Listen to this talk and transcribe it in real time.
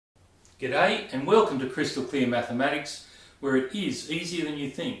G'day and welcome to Crystal Clear Mathematics, where it is easier than you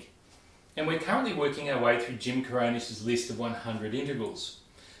think. And we're currently working our way through Jim Coroneos' list of 100 integrals.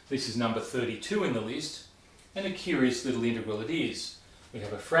 This is number 32 in the list, and a curious little integral it is. We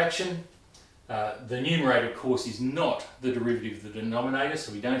have a fraction. The numerator, of course, is not the derivative of the denominator,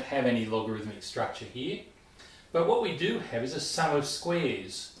 so we don't have any logarithmic structure here. But what we do have is a sum of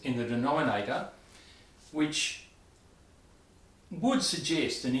squares in the denominator, which would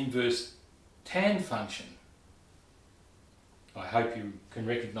suggest an inverse tan function. I hope you can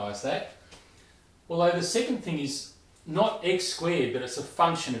recognise that. Although the second thing is not x squared, but it's a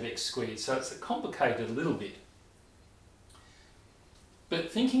function of x squared, so it's complicated a little bit. But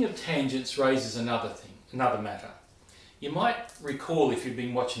thinking of tangents raises another matter. You might recall, if you've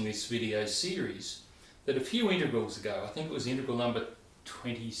been watching this video series, that a few integrals ago, I think it was integral number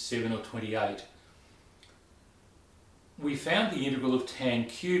 27 or 28, we found the integral of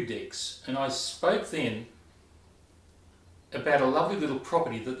tan²x, and I spoke then about a lovely little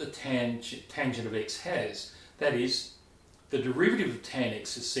property that the tangent of x has. That is, the derivative of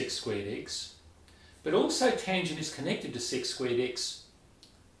tanx is sec²x, but also tangent is connected to sec²x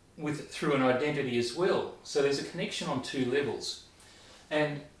through an identity as well. So there's a connection on two levels.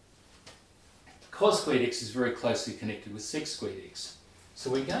 And cos²x is very closely connected with sec²x. So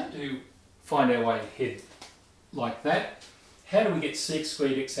we're going to find our way ahead like that. How do we get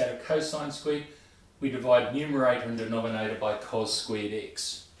sec²x out of cosine squared? We divide numerator and denominator by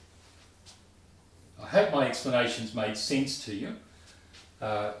cos²x. I hope my explanations made sense to you.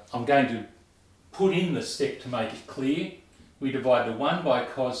 I'm going to put in the step to make it clear. We divide the 1 by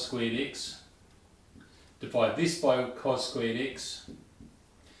cos²x, divide this by cos²x,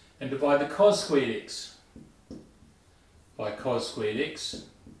 and divide the cos²x by cos²x.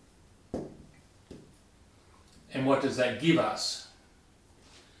 And what does that give us?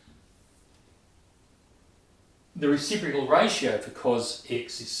 The reciprocal ratio for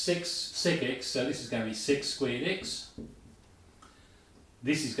cos(x) is sec²x, so this is going to be sec²x.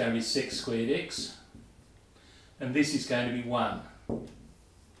 This is going to be sec²x. And this is going to be 1.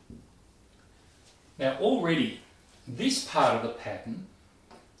 Now already, this part of the pattern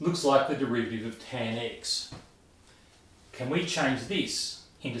looks like the derivative of tanx. Can we change this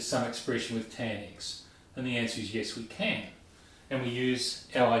into some expression with tanx? And the answer is yes, we can. And we use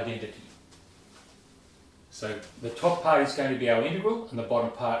our identity. So the top part is going to be our integral, and the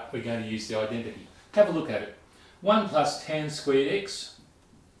bottom part we're going to use the identity. Have a look at it. 1 plus tan²x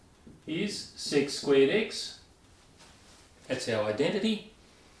is sec²x. That's our identity.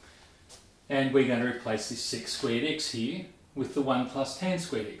 And we're going to replace this sec²x here with the 1 plus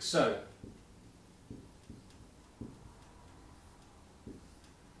tan²x. So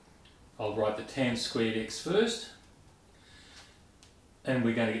I'll write the tan²x first, and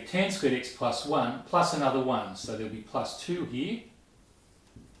we're going to get tan²x plus 1 plus another 1, so there'll be plus 2 here.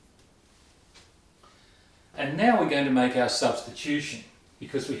 And now we're going to make our substitution,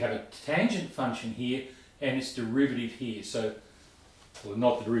 because we have a tangent function here and its derivative here. So, well,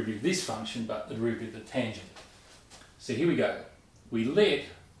 not the derivative of this function, but the derivative of the tangent. So here we go. We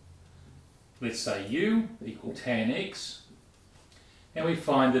let's say u equal tanx, and we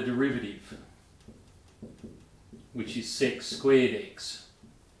find the derivative, which is sec²x.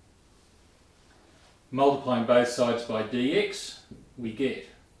 Multiplying both sides by dx, we get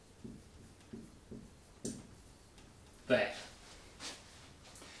that.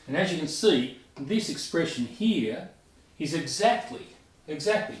 And as you can see, this expression here is exactly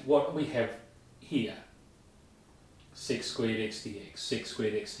what we have here. Sec²x dx,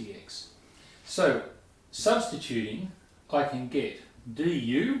 sec²x dx. So, substituting, I can get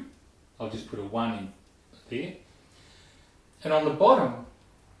du, I'll just put a 1 in there, and on the bottom,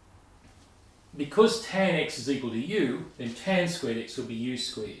 because tanx is equal to u, then tan²x will be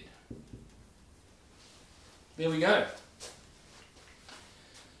u². There we go.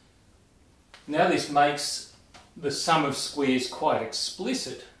 Now this makes the sum of squares quite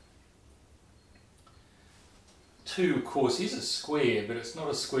explicit. 2, of course, is a square, but it's not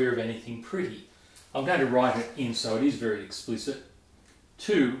a square of anything pretty. I'm going to write it in so it is very explicit.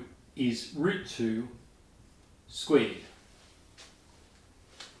 2 is √2 squared.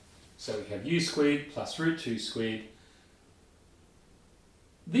 So we have u² plus √2 squared.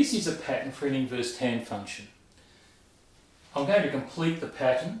 This is a pattern for an inverse tan function. I'm going to complete the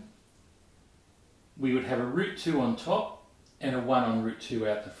pattern. We would have a √2 on top and a 1 on √2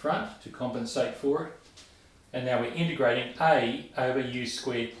 out the front to compensate for it. And now we're integrating a over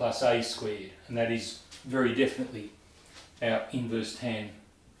u² plus a², and that is very definitely our inverse tan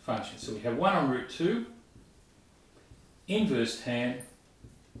function. So we have 1 on √2, inverse tan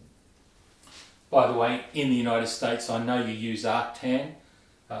By the way, in the United States I know you use arctan.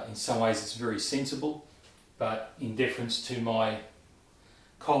 In some ways it's very sensible, but in deference to my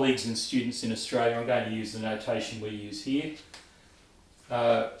colleagues and students in Australia, I'm going to use the notation we use here.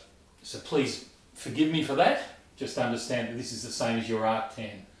 So please forgive me for that. Just understand that this is the same as your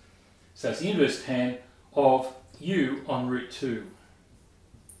arctan. So it's the inverse tan of u on root 2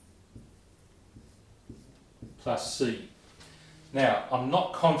 plus c. Now, I'm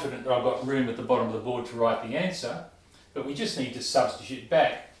not confident that I've got room at the bottom of the board to write the answer, but we just need to substitute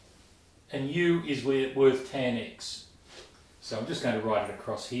back. And u is worth tan x. So I'm just going to write it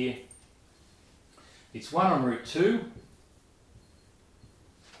across here. It's 1 on root 2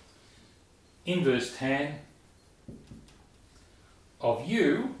 inverse tan of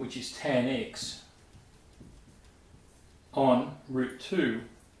u, which is tan x, on root 2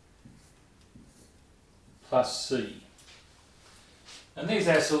 plus c. And there's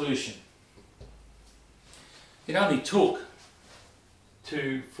our solution. It only took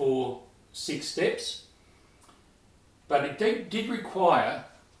 2, 4, 6 steps, but it did require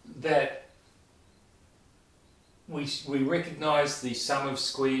that we recognise the sum of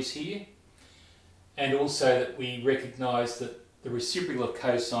squares here, and also that we recognise that the reciprocal of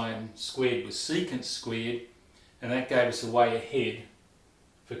cosine squared was secant squared, and that gave us a way ahead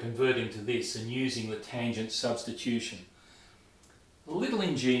for converting to this and using the tangent substitution. A little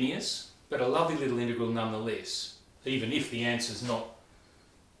ingenious, but a lovely little integral nonetheless, even if the answer's not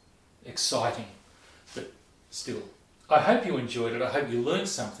exciting, but still. I hope you enjoyed it, I hope you learned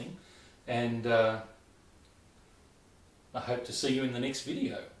something, and I hope to see you in the next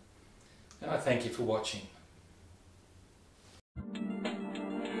video. And I thank you for watching.